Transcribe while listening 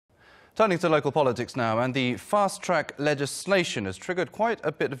Turning to local politics now, and the fast-track legislation has triggered quite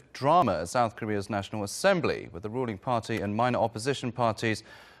a bit of drama at South Korea's National Assembly, with the ruling party and minor opposition parties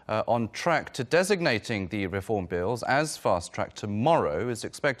on track to designating the reform bills. As fast-track tomorrow is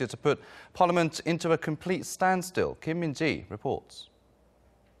expected to put Parliament into a complete standstill. Kim Min-ji reports.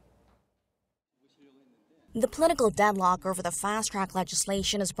 The political deadlock over the fast-track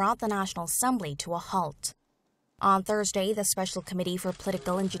legislation has brought the National Assembly to a halt. On Thursday, the Special Committee for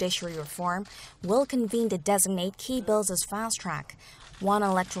Political and Judiciary Reform will convene to designate key bills as fast-track, one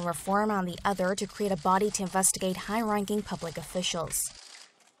electoral reform and the other to create a body to investigate high-ranking public officials.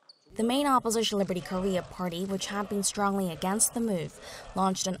 The main opposition Liberty Korea party, which had been strongly against the move,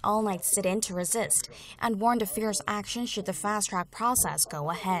 launched an all-night sit-in to resist and warned of fierce action should the fast-track process go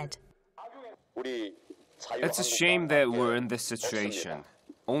ahead. It's a shame that we're in this situation.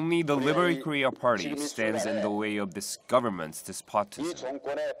 Only the Liberty Korea party stands in the way of this government's despotism.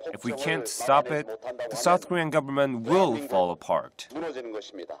 If we can't stop it, the South Korean government will fall apart.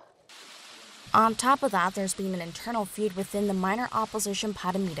 On top of that, there's been an internal feud within the minor opposition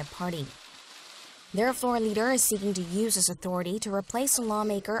Paramita party. Their floor leader is seeking to use his authority to replace a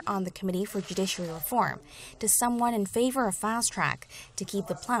lawmaker on the Committee for Judiciary Reform to someone in favor of fast-track to keep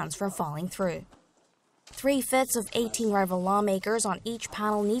the plans from falling through. 3/5 of 18 rival lawmakers on each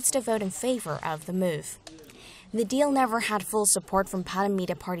panel needs to vote in favor of the move. The deal never had full support from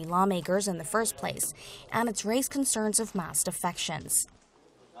Paramita party lawmakers in the first place, and it's raised concerns of mass defections.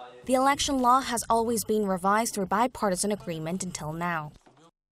 The election law has always been revised through bipartisan agreement until now.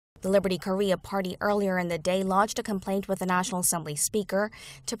 The Liberty Korea party earlier in the day lodged a complaint with the National Assembly Speaker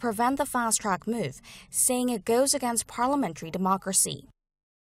to prevent the fast-track move, saying it goes against parliamentary democracy.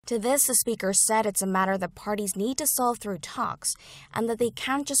 To this, the Speaker said it's a matter that parties need to solve through talks and that they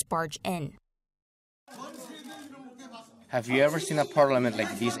can't just barge in. Have you ever seen a parliament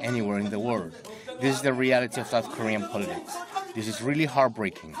like this anywhere in the world? This is the reality of South Korean politics. This is really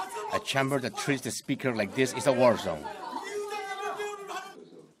heartbreaking. A chamber that treats the Speaker like this is a war zone.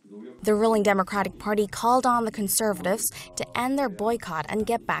 The ruling Democratic Party called on the Conservatives to end their boycott and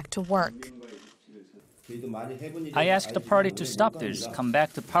get back to work. I ask the party to stop this, come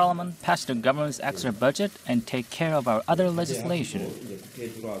back to Parliament, pass the government's extra budget, and take care of our other legislation.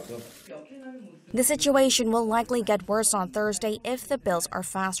 The situation will likely get worse on Thursday if the bills are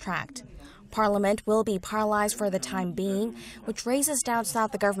fast-tracked. Parliament will be paralyzed for the time being, which raises doubts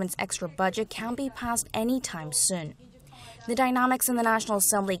that the government's extra budget can be passed anytime soon. The dynamics in the National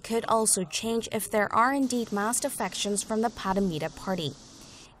Assembly could also change if there are indeed mass defections from the Paramita party.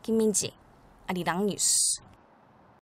 Kim Min-ji, Arirang News.